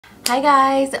Hi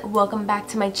guys, welcome back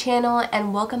to my channel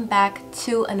and welcome back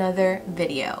to another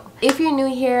video. If you're new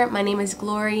here, my name is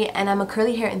Glory and I'm a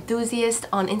curly hair enthusiast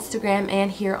on Instagram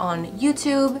and here on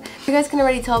YouTube. You guys can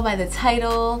already tell by the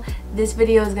title, this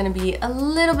video is going to be a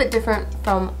little bit different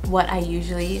from what I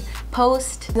usually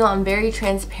post. You know, I'm very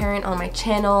transparent on my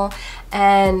channel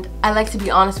and I like to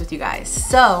be honest with you guys.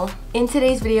 So in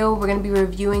today's video, we're going to be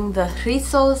reviewing the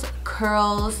Rizos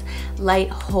Curls Light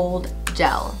Hold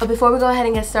Gel. But before we go ahead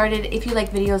and get started, if you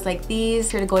like videos like these,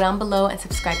 be sure to go down below and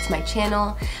subscribe to my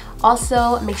channel.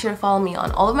 Also, make sure to follow me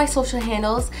on all of my social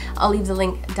handles. I'll leave the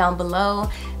link down below.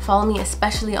 Follow me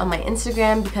especially on my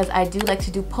Instagram because I do like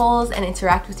to do polls and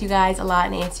interact with you guys a lot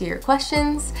and answer your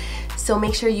questions. So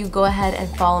make sure you go ahead and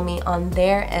follow me on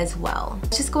there as well.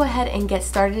 Let's just go ahead and get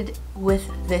started with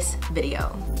this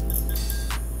video.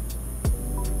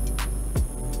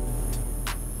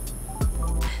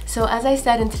 So as I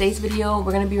said, in today's video,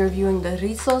 we're going to be reviewing the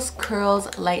Rizos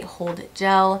Curls Light Hold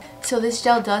Gel. So this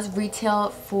gel does retail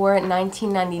for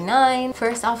 $19.99.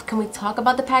 First off, can we talk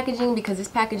about the packaging because this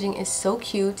packaging is so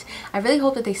cute. I really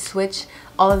hope that they switch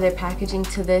all of their packaging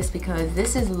to this because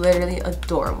this is literally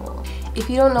adorable. If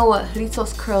you don't know what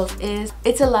Rizos Curls is,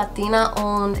 it's a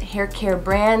Latina-owned hair care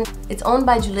brand. It's owned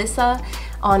by Julissa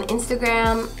on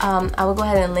Instagram. I will go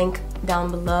ahead and link down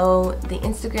below the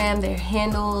Instagram, their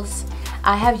handles.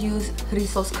 I have used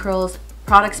Rizos Curls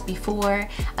products before.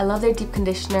 I love their deep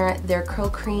conditioner, their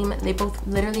curl cream. They both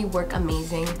literally work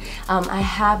amazing. I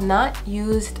have not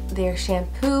used their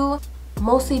shampoo,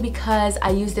 mostly because I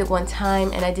used it one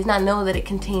time and I did not know that it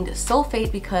contained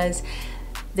sulfate because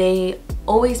they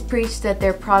always preach that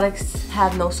their products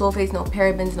have no sulfates, no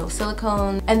parabens, no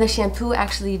silicone. And the shampoo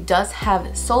actually does have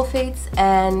sulfates,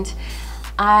 and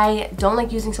I don't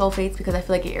like using sulfates because I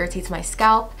feel like it irritates my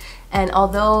scalp. And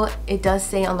although it does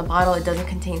say on the bottle it doesn't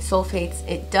contain sulfates,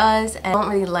 it does. And I don't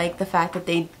really like the fact that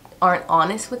they aren't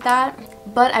honest with that.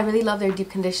 But I really love their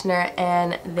deep conditioner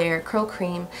and their curl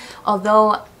cream.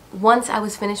 Although once I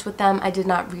was finished with them, I did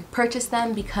not repurchase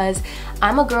them because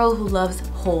I'm a girl who loves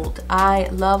hold. I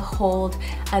love hold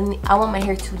and I want my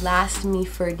hair to last me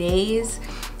for days.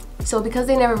 So because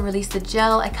they never released the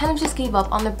gel, I kind of just gave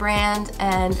up on the brand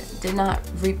and did not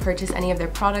repurchase any of their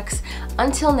products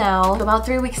until now. So about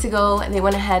 3 weeks ago, they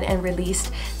went ahead and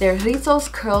released their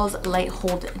Rizos Curls Light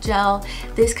Hold Gel.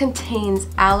 This contains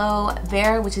aloe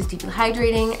vera, which is deeply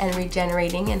hydrating and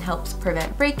regenerating and helps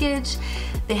prevent breakage.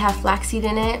 They have flaxseed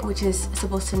in it, which is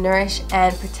supposed to nourish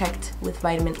and protect with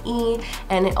vitamin E,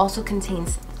 and it also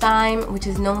contains thyme, which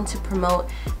is known to promote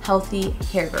healthy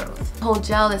hair growth. The whole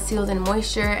gel is sealed in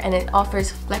moisture and it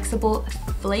offers flexible,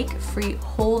 flake-free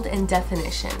hold and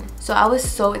definition. So I was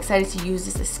so excited to use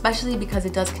this, especially because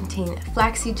it does contain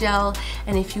flaxseed gel.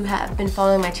 And if you have been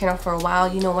following my channel for a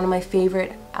while, you know one of my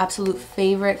favorite, absolute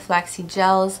favorite flaxseed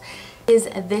gels is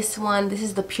this one. This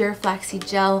is the pure flaxseed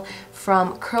gel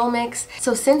from Curl Mix.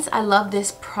 So since I love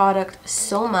this product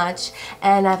so much,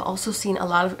 and I've also seen a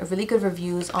lot of really good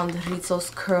reviews on the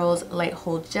Rizos Curls Light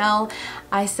Hold Gel,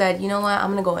 I said, you know what, I'm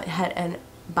gonna go ahead and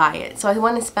buy it. So I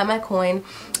wanted to spend my coin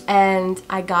and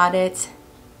I got it.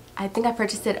 I think I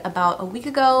purchased it about a week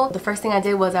ago. The first thing I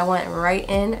did was I went right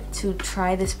in to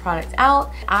try this product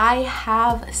out. I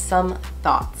have some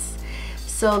thoughts.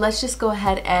 So let's just go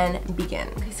ahead and begin.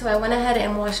 Okay, so I went ahead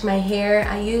and washed my hair.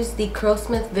 I used the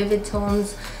Curlsmith Vivid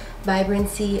Tones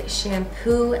Vibrancy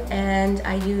shampoo and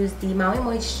I used the Maui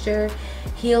Moisture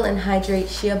Heal and Hydrate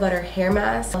Shea Butter hair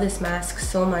mask. I love this mask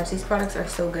so much. These products are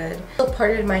so good. I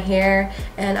parted my hair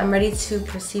and I'm ready to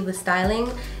proceed with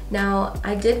styling. Now,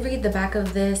 I did read the back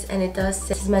of this and it does say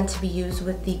this is meant to be used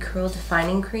with the curl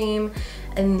defining cream,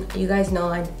 and you guys know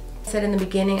I said in the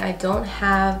beginning I don't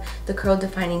have the curl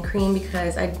defining cream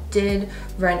because I did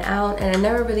run out and I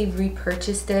never really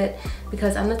repurchased it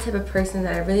because I'm the type of person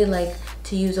that I really like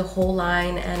to use a whole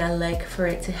line and I like for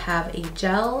it to have a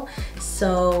gel.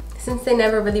 So since they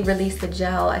never really released the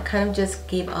gel, I kind of just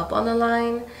gave up on the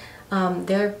line.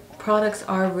 Their products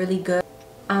are really good.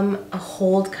 I'm a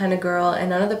hold kind of girl and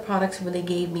none of the products really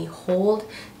gave me hold.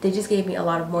 They just gave me a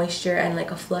lot of moisture and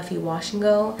like a fluffy wash and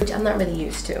go, which I'm not really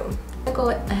used to. I'm gonna go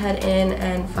ahead in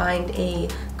and find a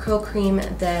curl cream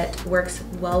that works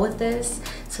well with this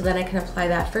so that I can apply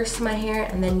that first to my hair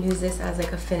and then use this as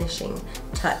like a finishing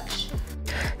touch.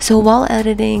 So while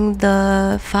editing,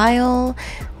 the file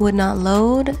would not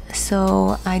load,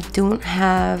 so I don't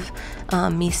have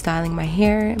me styling my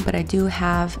hair, but I do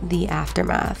have the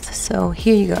aftermath. So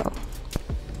here you go.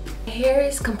 My hair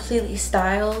is completely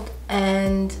styled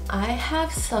and I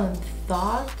have some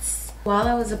thoughts while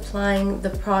I was applying the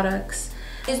products.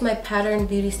 I used my Pattern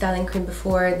Beauty Styling Cream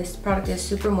before. This product is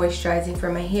super moisturizing for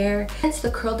my hair. Hence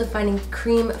the curl defining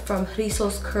cream from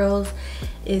Rizos Curls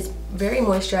is very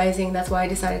moisturizing. That's why I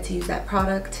decided to use that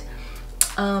product.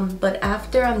 But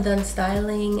after I'm done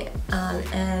styling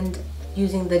and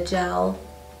using the gel,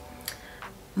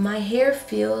 my hair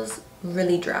feels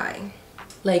really dry.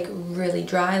 Like really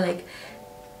dry, like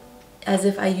as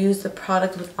if I used the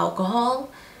product with alcohol.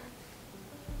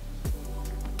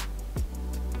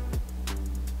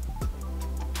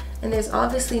 And there's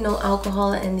obviously no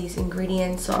alcohol in these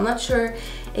ingredients, so I'm not sure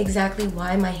exactly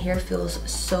why my hair feels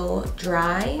so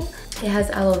dry. It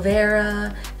has aloe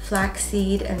vera,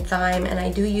 flaxseed, and thyme, and I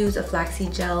do use a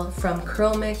flaxseed gel from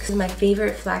Curl Mix. This is my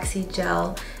favorite flaxseed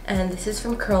gel, and this is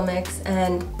from Curl Mix,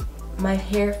 and my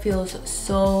hair feels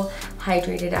so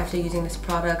hydrated after using this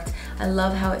product. I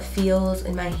love how it feels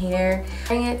in my hair.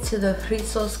 Bring it to the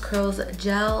Rizos Curls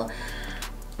gel.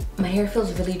 My hair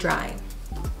feels really dry.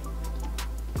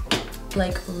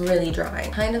 Like really dry.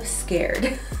 Kind of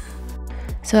scared.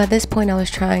 So at this point I was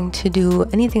trying to do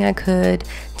anything I could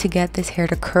to get this hair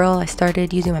to curl. I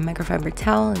started using my microfiber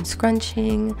towel and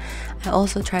scrunching. I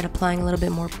also tried applying a little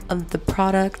bit more of the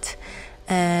product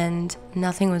and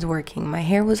nothing was working. My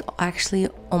hair was actually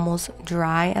almost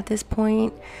dry at this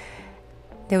point.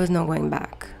 There was no going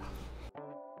back.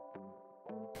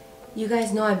 You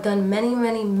guys know I've done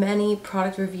many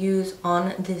product reviews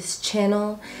on this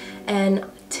channel, and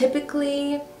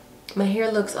typically my hair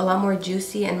looks a lot more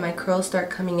juicy and my curls start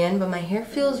coming in, but my hair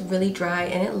feels really dry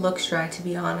and it looks dry, to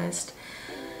be honest.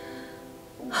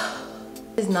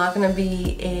 It's not gonna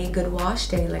be a good wash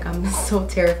day. Like, I'm so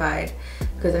terrified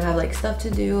because I have like stuff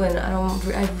to do and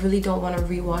I really don't want to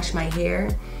rewash my hair.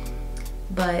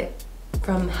 But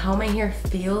from how my hair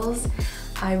feels,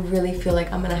 I really feel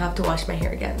like I'm gonna have to wash my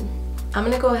hair again. I'm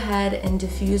gonna go ahead and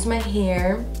diffuse my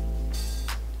hair,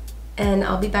 and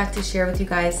I'll be back to share with you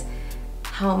guys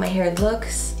how my hair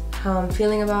looks, how I'm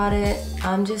feeling about it.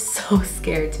 I'm just so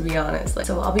scared, to be honest.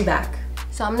 So I'll be back.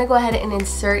 So I'm gonna go ahead and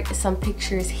insert some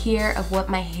pictures here of what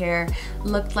my hair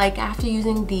looked like after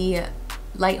using the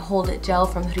light hold gel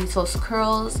from Rizos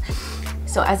Curls.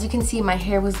 So as you can see, my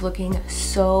hair was looking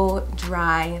so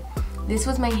dry. This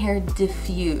was my hair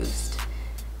diffused.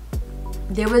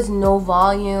 There was no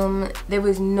volume, there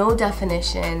was no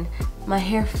definition. My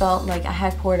hair felt like I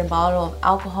had poured a bottle of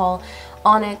alcohol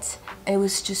on it. It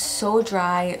was just so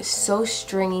dry, so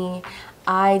stringy.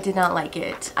 I did not like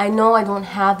it. I know I don't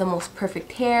have the most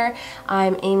perfect hair.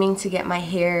 I'm aiming to get my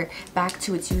hair back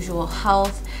to its usual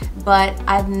health, but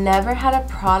I've never had a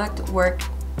product work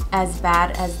as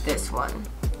bad as this one.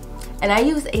 And I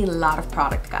use a lot of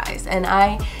product, guys, and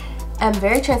I am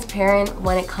very transparent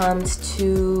when it comes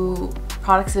to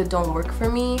products that don't work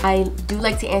for me. I do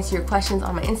like to answer your questions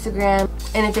on my Instagram,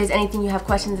 and if there's anything you have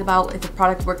questions about, if the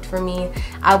product worked for me,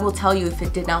 I will tell you if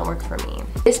it did not work for me.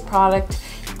 This product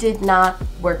did not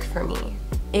work for me.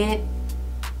 It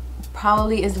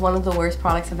probably is one of the worst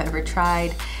products I've ever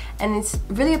tried, and it's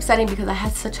really upsetting because I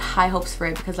had such high hopes for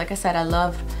it, because like I said, I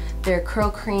love their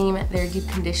curl cream, their deep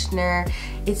conditioner.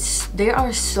 They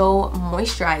are so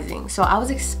moisturizing, so I was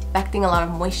expecting a lot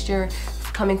of moisture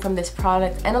coming from this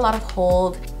product and a lot of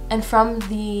hold, and from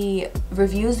the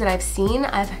reviews that I've seen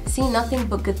nothing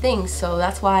but good things. So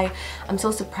that's why I'm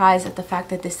so surprised at the fact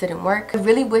that this didn't work. I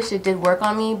really wish it did work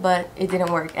on me, but it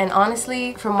didn't work. And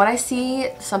honestly, from what I see,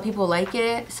 some people like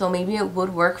it, so maybe it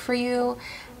would work for you.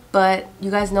 But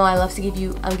you guys know I love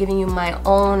to I'm giving you my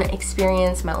own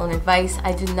experience, my own advice.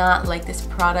 I did not like this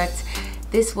product.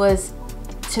 This was,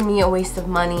 to me, a waste of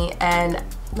money, and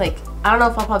like, I don't know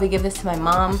if I'll probably give this to my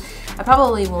mom. I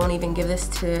probably won't even give this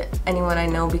to anyone I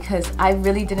know because I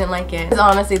really didn't like it. It's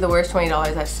honestly the worst $20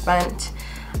 I've spent.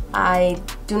 I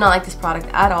do not like this product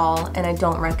at all, and I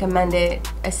don't recommend it,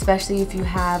 especially if you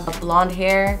have blonde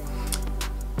hair,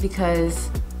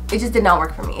 because it just did not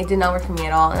work for me. It did not work for me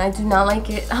at all, and I do not like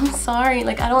it. I'm sorry,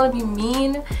 like, I don't want to be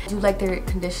mean. I do like their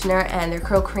conditioner and their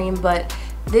curl cream, but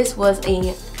this was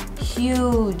a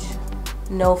huge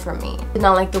no for me. I did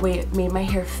not like the way it made my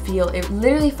hair feel. It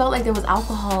literally felt like there was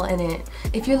alcohol in it.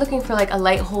 If you're looking for like a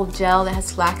light hold gel that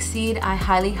has flaxseed, I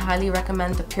highly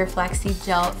recommend the pure flaxseed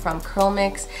gel from Curl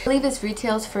Mix. I believe this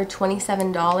retails for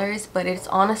 $27, but it's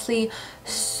honestly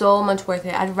so much worth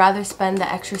it. I'd rather spend the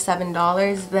extra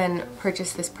 $7 than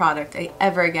purchase this product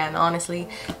ever again, honestly.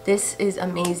 This is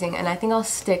amazing, and I think I'll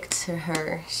stick to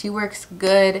her. She works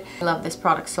good. I love this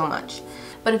product so much.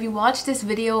 But if you watched this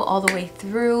video all the way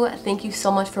through, thank you so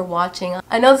much for watching.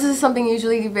 I know this is something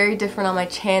usually very different on my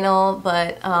channel,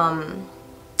 but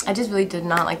I just really did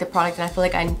not like the product, and I feel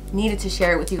like I needed to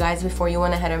share it with you guys before you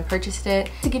went ahead and purchased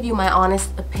it, to give you my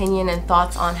honest opinion and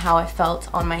thoughts on how it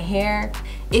felt on my hair.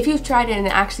 If you've tried it and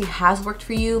it actually has worked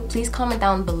for you, please comment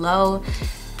down below.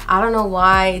 I don't know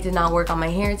why it did not work on my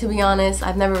hair, to be honest.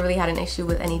 I've never really had an issue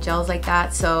with any gels like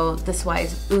that, so this is why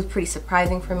it was pretty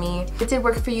surprising for me. If it did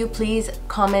work for you, please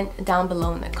comment down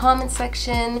below in the comment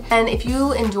section. And if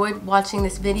you enjoyed watching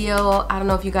this video, I don't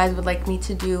know if you guys would like me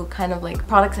to do kind of like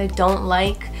products I don't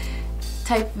like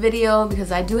type video,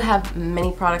 because I do have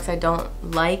many products I don't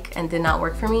like and did not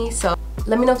work for me. So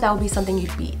let me know if that would be something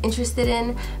you'd be interested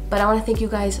in. But I want to thank you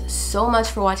guys so much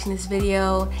for watching this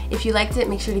video. If you liked it,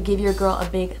 make sure to give your girl a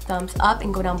big thumbs up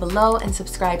and go down below and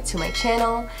subscribe to my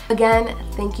channel. Again,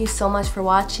 thank you so much for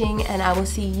watching, and I will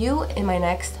see you in my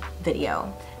next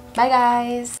video. Bye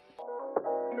guys!